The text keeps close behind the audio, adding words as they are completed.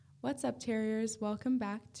What's up, Terriers? Welcome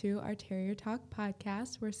back to our Terrier Talk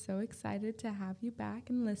podcast. We're so excited to have you back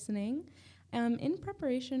and listening. In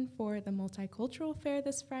preparation for the Multicultural Fair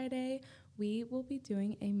this Friday, we will be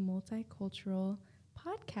doing a multicultural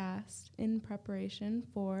podcast in preparation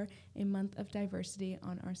for a month of diversity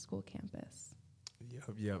on our school campus.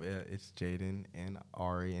 Yep. It's Jaden and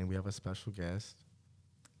Ari, and we have a special guest.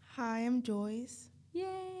 Hi, I'm Joyce. Yay!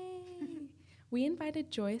 We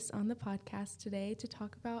invited Joyce on the podcast today to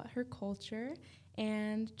talk about her culture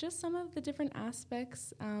and just some of the different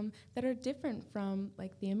aspects that are different from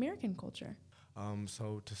like the American culture.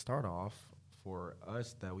 So to start off, for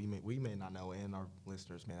us that we may not know and our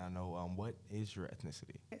listeners may not know, what is your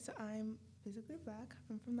ethnicity? So I'm physically black.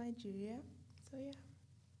 I'm from Nigeria. So yeah.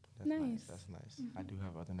 That's Nice. That's nice. Mm-hmm. I do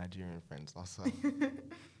have other Nigerian friends also.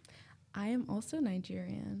 I am also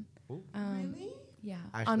Nigerian. Really? Yeah,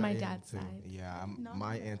 Actually, on my I am dad's too. side. Yeah, No.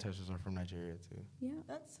 my ancestors are from Nigeria too. Yeah.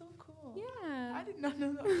 That's so cool. Yeah. I did not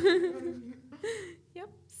know that. Yep.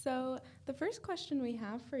 So the first question we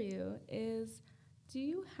have for you is, do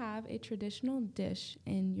you have a traditional dish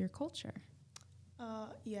in your culture?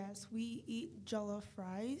 Yes, we eat jollof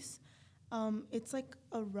rice. It's like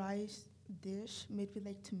a rice dish made with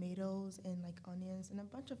like tomatoes and like onions and a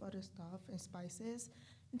bunch of other stuff and spices.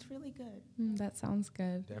 It's really good. That sounds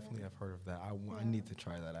good. Definitely, I've heard of that. I Yeah. need to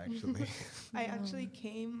try that actually. I Yeah. actually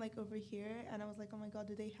came like over here and I was like, oh my God,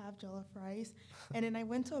 do they have jollof rice? And then I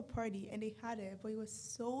went to a party and they had it, but it was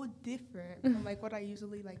so different from like what I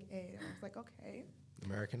usually like ate. And I was like, okay.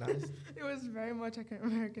 Americanized? It was very much like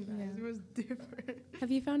Americanized. Yeah. It was different. Have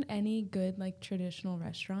you found any good like traditional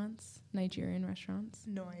restaurants, Nigerian restaurants?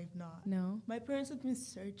 No, I have not. No? My parents have been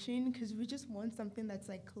searching because we just want something that's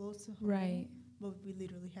like close to home. Right. But we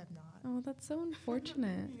literally have not. Oh, that's so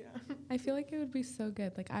unfortunate. Yeah. I feel like it would be so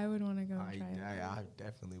good. Like I would want to go and try it. I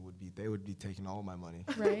definitely would be. They would be taking all my money.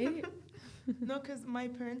 Right? No, because my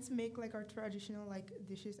parents make like our traditional like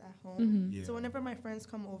dishes at home. Mhm. Yeah. So whenever my friends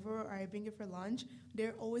come over or I bring it for lunch,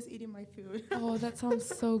 they're always eating my food. Oh, that sounds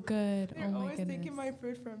so good. They're Oh my always goodness. taking my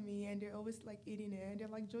food from me and they're always like eating it and they're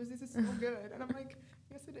like, Joyce, this is so good. And I'm like,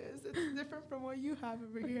 yes, it is. It's different from what you have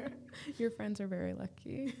over here. Your friends are very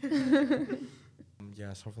lucky.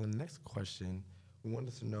 Yeah, so for the next question, we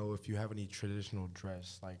wanted to know if you have any traditional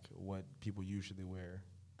dress, like what people usually wear.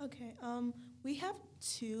 Okay, we have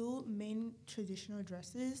two main traditional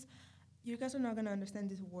dresses. You guys are not gonna understand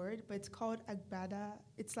this word, but it's called agbada.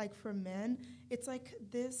 It's like for men. It's like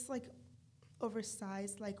this like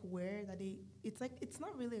oversized like wear that it's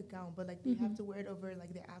not really a gown, but like they have to wear it over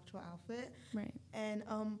like their actual outfit. Right. And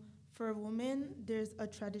for women, there's a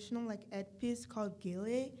traditional like headpiece called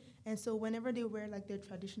gele. And so whenever they wear like their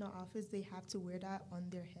traditional outfits, they have to wear that on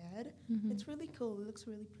their head. Mhm. It's really cool. It looks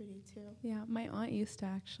really pretty too. Yeah, my aunt used to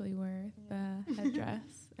actually wear the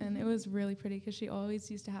headdress, and it was really pretty because she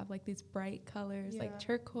always used to have like these bright colors, Yeah. like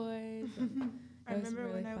turquoise. I It was remember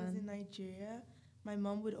really when I was fun. in Nigeria, my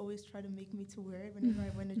mom would always try to make me to wear it whenever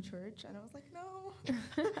I went to church, and I was like, no.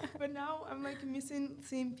 But now I'm like missing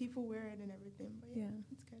seeing people wear it and everything. But yeah,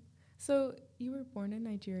 Yeah. it's good. So you were born in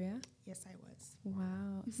Nigeria? Yes, I was.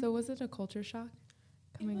 Wow. So was it a culture shock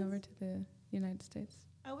coming was- over to the United States?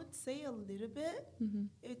 I would say a little bit. Mm-hmm.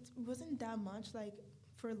 It wasn't that much. Like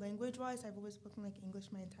for language-wise, I've always spoken like English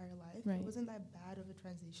my entire life. Right. It wasn't that bad of a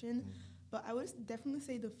transition. But I would definitely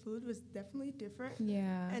say the food was definitely different.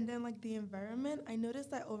 Yeah. And then like the environment, I noticed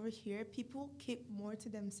that over here people keep more to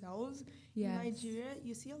themselves. Yes. In Nigeria,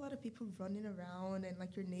 you see a lot of people running around and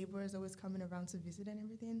like your neighbors always coming around to visit and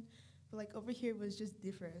everything. But like over here it was just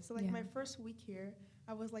different. So like Yeah. my first week here,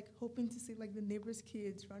 I was like hoping to see like the neighbors'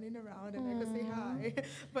 kids running around and I could say hi.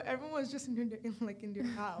 But everyone was just in their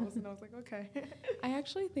house and I was like, okay. I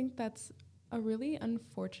actually think that's a really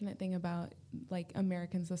unfortunate thing about like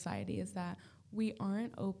American society is that we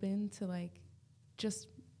aren't open to like just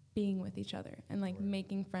being with each other and like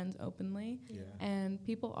making friends openly. Yeah. And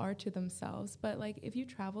people are to themselves. But like if you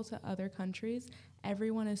travel to other countries,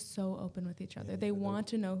 everyone is so open with each other. Yeah, They they're want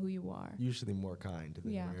to know who you are. Usually more kind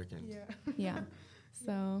than Yeah. Americans. Yeah. Yeah.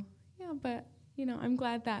 So yeah, but you know, I'm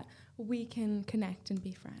glad that we can connect and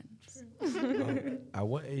be friends. At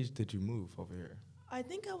what age did you move over here? I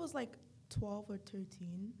think I was like 12 or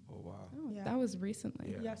 13. Oh, wow. Oh, Yeah. that was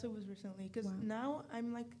recently. Yeah. Yeah, so it was recently. Because Wow. now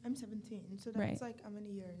I'm 17. So that's Right. like how many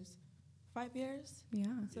years? 5 years? Yeah.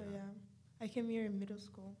 So yeah. I came here in middle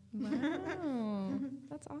school. Wow.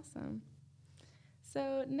 That's awesome.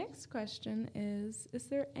 So next question is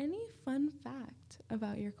there any fun fact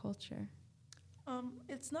about your culture?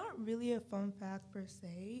 It's not really a fun fact per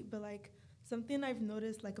se, but like something I've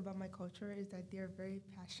noticed like about my culture is that they're very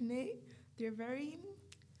passionate. They're very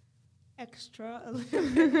extra a little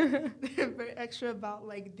bit. They're very extra about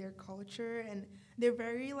like their culture, and they're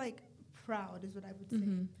very like proud is what I would say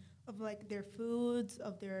of like their foods,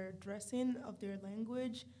 of their dressing, of their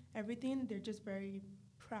language, everything. They're just very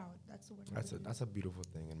proud. That's the word. That's a beautiful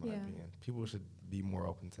thing in my opinion. People should be more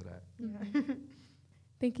open to that. Yeah.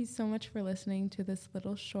 Thank you so much for listening to this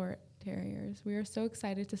little short Terriers. We are so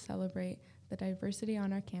excited to celebrate the diversity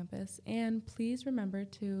on our campus. And please remember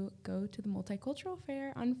to go to the Multicultural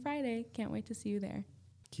Fair on Friday. Can't wait to see you there.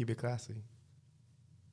 Keep it classy.